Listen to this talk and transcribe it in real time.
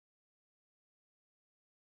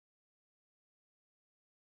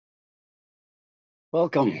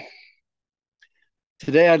Welcome.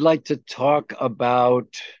 Today, I'd like to talk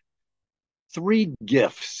about three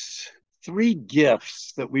gifts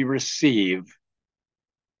that we receive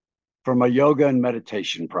from a yoga and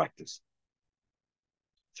meditation practice.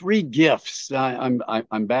 Three gifts. I'm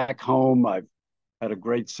back home. I've had a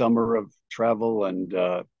great summer of travel and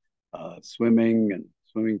swimming and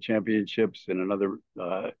swimming championships. In another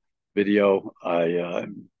video, I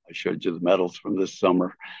showed you the medals from this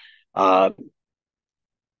summer. Uh,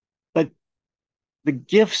 but the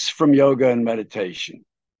gifts from yoga and meditation,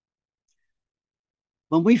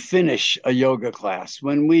 when we finish a yoga class,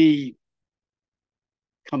 when we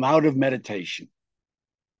come out of meditation,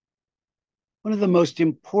 one of the most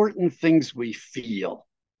important things we feel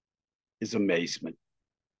is amazement.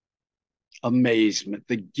 Amazement,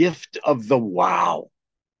 the gift of the wow.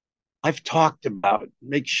 I've talked about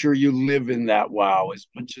make sure you live in that wow as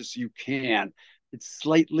much as you can. It's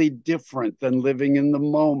slightly different than living in the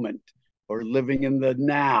moment or living in the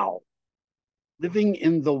now. Living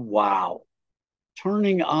in the wow,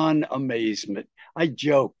 turning on amazement. I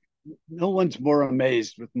joke, no one's more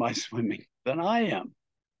amazed with my swimming than I am.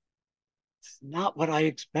 It's not what I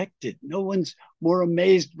expected. No one's more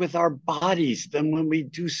amazed with our bodies than when we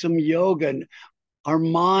do some yoga, and our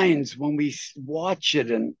minds when we watch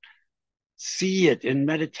it and see it in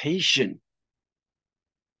meditation.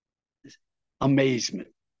 Amazement,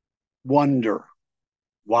 wonder,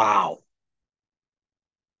 wow.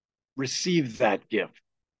 Receive that gift,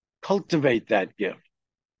 cultivate that gift.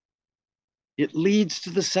 It leads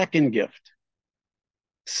to the second gift.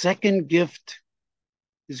 Second gift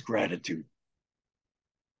is gratitude.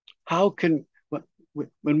 How can,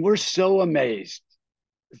 when we're so amazed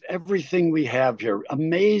with everything we have here,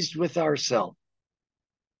 amazed with ourselves,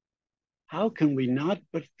 how can we not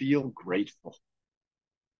but feel grateful?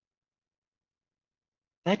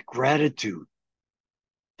 That gratitude,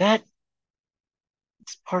 that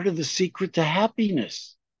it's part of the secret to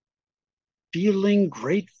happiness. Feeling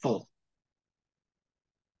grateful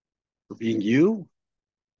for being you,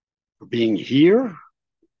 for being here,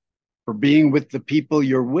 for being with the people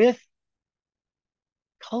you're with.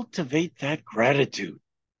 Cultivate that gratitude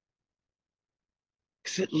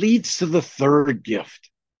because it leads to the third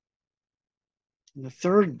gift. And the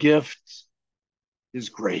third gift is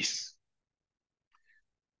grace.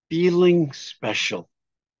 Feeling special,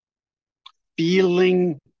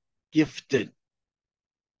 feeling gifted.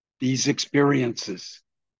 These experiences,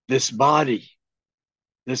 this body,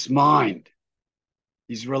 this mind,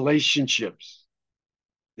 these relationships,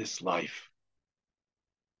 this life.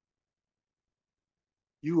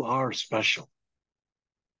 You are special.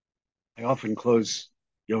 I often close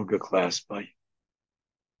yoga class by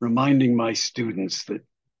reminding my students that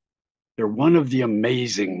they're one of the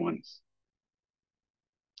amazing ones.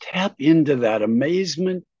 Tap into that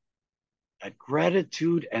amazement, that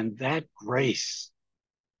gratitude, and that grace.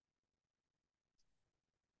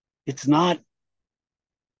 It's not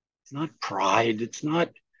pride. It's not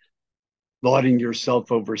lauding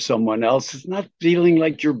yourself over someone else. It's not feeling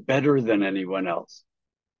like you're better than anyone else.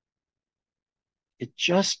 It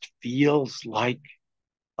just feels like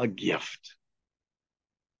a gift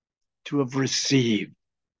to have received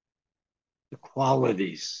the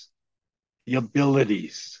qualities, the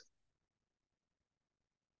abilities,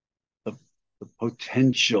 the, the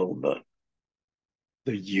potential,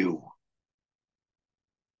 the you.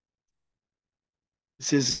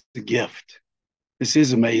 This is the gift. This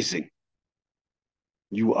is amazing.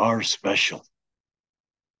 You are special.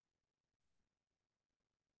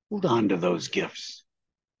 Hold on to those gifts.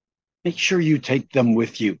 Make sure you take them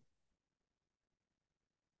with you.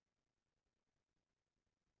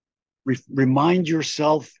 Remind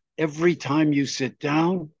yourself every time you sit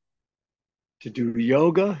down to do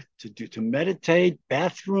yoga, to meditate,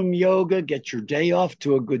 bathroom yoga, get your day off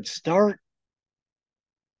to a good start.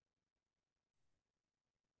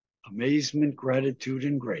 Amazement, gratitude,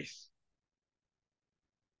 and grace.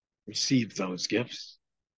 Receive those gifts.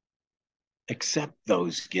 Accept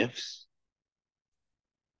those gifts.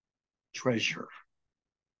 Treasure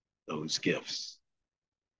those gifts.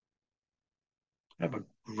 Have a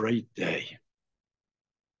great day.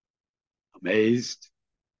 Amazed,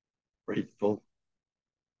 grateful,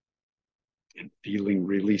 and feeling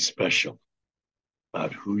really special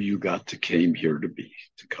about who you got to come here to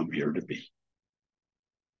be.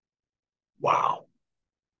 Wow.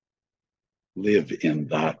 Live in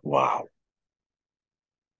that wow.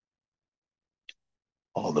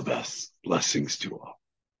 All the best. Blessings to all.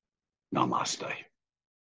 Namaste.